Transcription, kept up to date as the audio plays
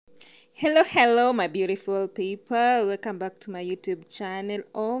Hello, my beautiful people. Welcome back to my YouTube channel.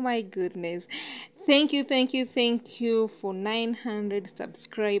 Oh my goodness. Thank you for 900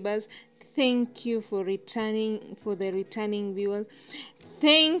 subscribers. Thank you for the returning viewers.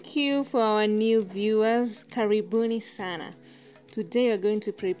 Thank you for our new viewers. Karibuni sana. Today we're going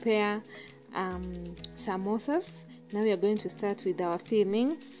to prepare samosas. Now we are going to start with our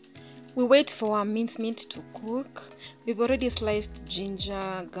fillings. We wait for our mincemeat to cook. We've already sliced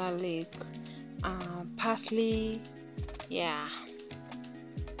ginger, garlic, parsley. Yeah.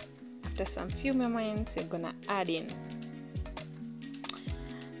 After some few moments, we're gonna add in.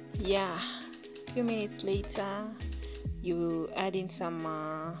 Yeah. A few minutes later, you add in some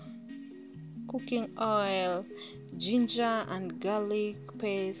cooking oil, ginger and garlic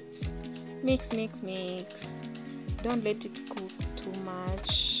paste. Mix. Don't let it cook too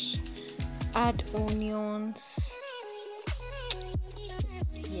much. Add onions.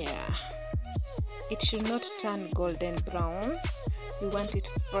 Yeah, it should not turn golden brown. We want it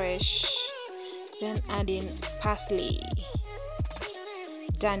fresh. Then add in parsley,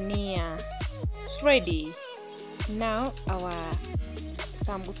 dania. It's ready. Now our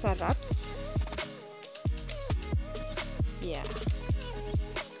samosa wraps. Yeah.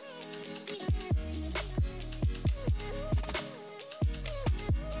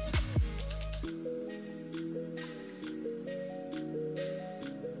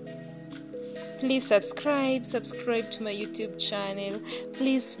 Please subscribe to my YouTube channel.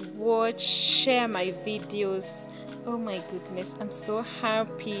 Please watch, share my videos. Oh my goodness, I'm so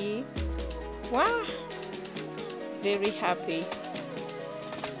happy. Wow, very happy.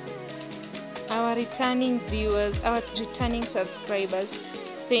 Our returning viewers, our returning subscribers,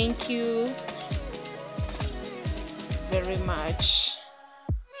 thank you very much.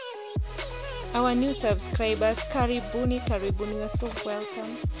 Our new subscribers, karibuni, you are so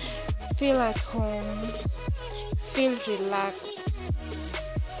welcome. Feel at home, feel relaxed,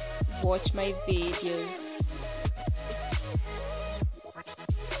 watch my videos.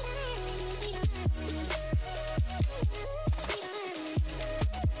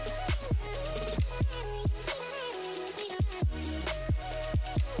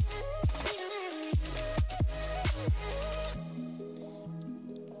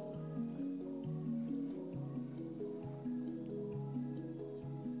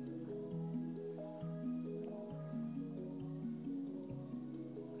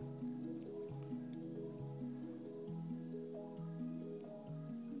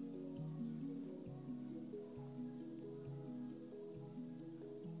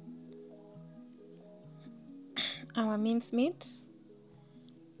 Our mincemeat,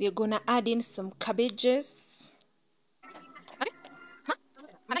 we're gonna add in some cabbages.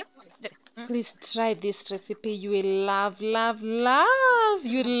 Please try this recipe. You will love.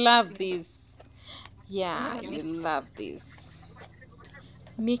 You will love this. Yeah, you will love this.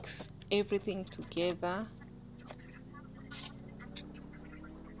 Mix everything together.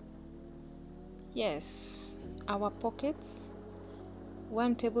 Yes, our pockets.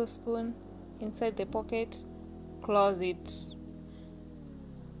 1 tablespoon inside the pocket. Close it.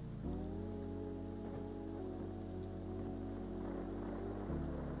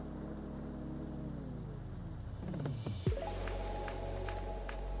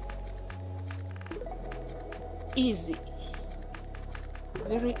 Easy,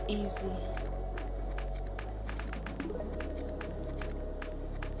 very easy.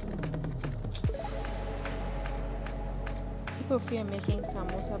 People fear making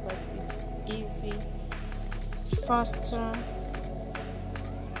samosa, but it's easy, faster.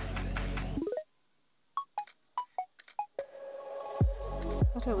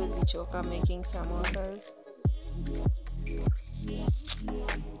 Hata huwezi choka making samosas.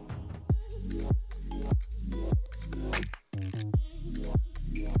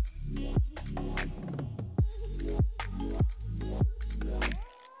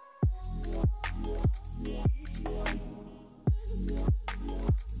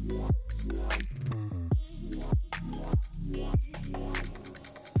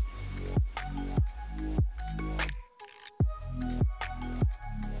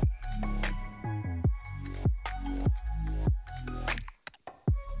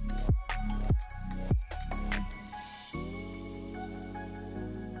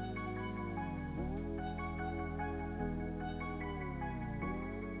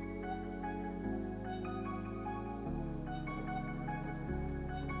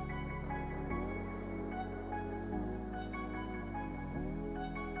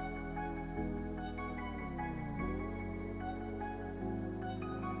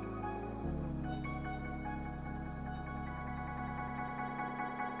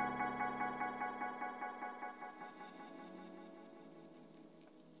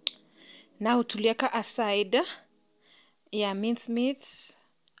 Now tulieka aside mincemeat,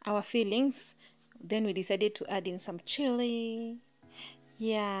 our fillings. Then we decided to add in some chili.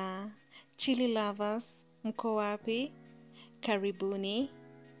 Yeah, chili lovers, mko wapi? Karibuni.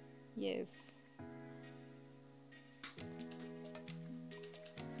 Yes.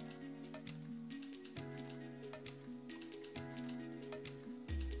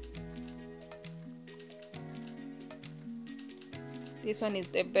 This one is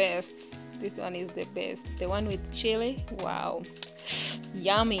the best. This one is the best. The one with chili. Wow.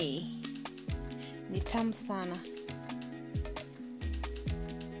 Yummy. Ni tamu sana.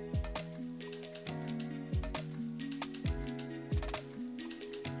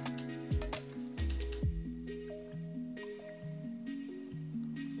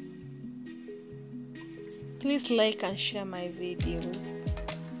 Please like and share my videos.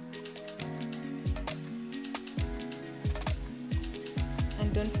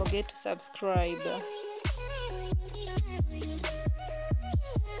 And don't forget to subscribe.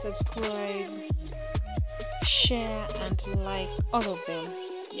 Subscribe, share and like all of them.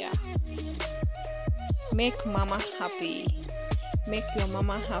 Yeah. Make mama happy. Make your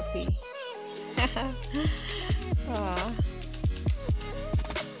mama happy.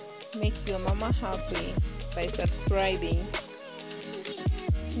 Make your mama happy by subscribing.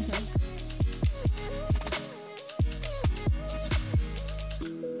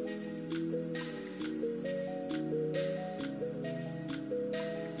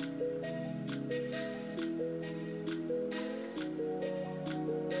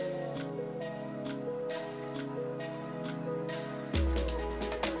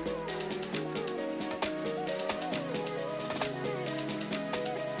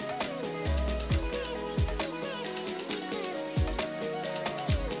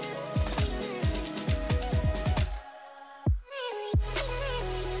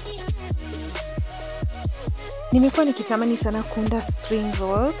 Nimekuwa nikitamani sana kuunda spring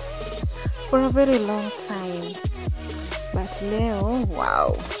rolls for a very long time. But leo,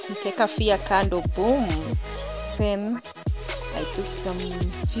 wow, nikeka fia kando, boom. Then I took some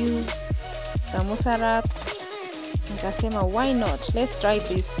few samosa wraps. Nikasema, why not? Let's try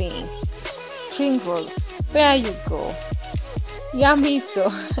this thing. Spring rolls. There you go. Yummy too.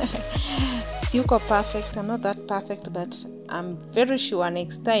 Siyuko perfect. I'm not that perfect, but I'm very sure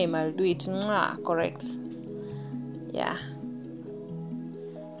next time I'll do it correct. Yeah.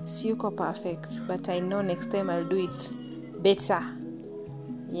 Siyuko perfect, but I know next time I'll do it better.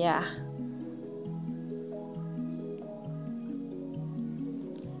 Yeah.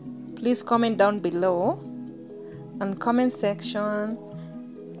 Please comment down below on comment section.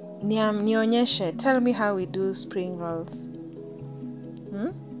 Nionyeshe, tell me how we do spring rolls.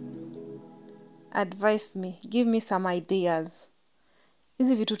 Advise me, give me some ideas.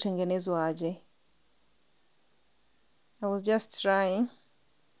 Hizi vitu tengenezwa aje? I was just trying,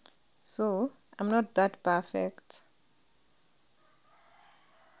 so I'm not that perfect.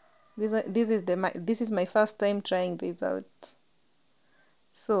 This is my first time trying this out.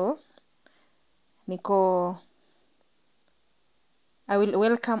 So I will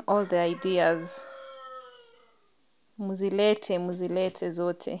welcome all the ideas. Muzilete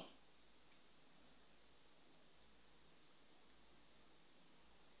zote.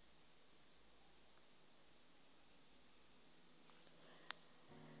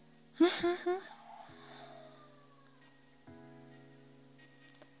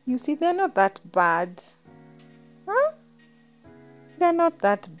 You see, they're not that bad. Huh? They're not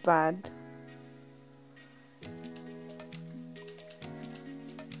that bad.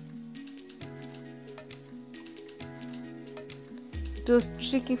 It was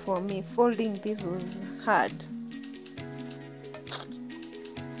tricky for me. Folding this was hard.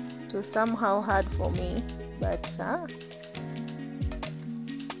 It was somehow hard for me, but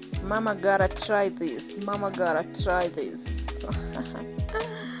Mama gotta try this. Mama gotta try this.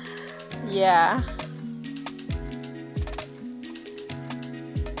 Yeah.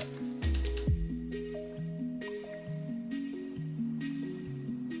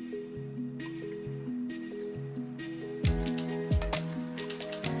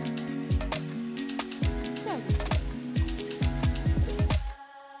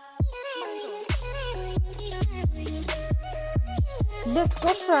 Let's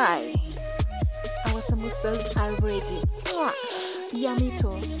go fry. Our samosas are ready. Yummy too.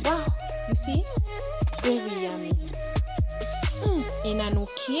 Wow, you see? Very yummy.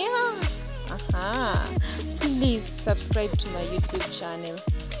 Inanukia. Please subscribe to my YouTube channel.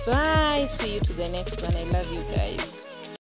 Bye. See you to the next one. I love you guys.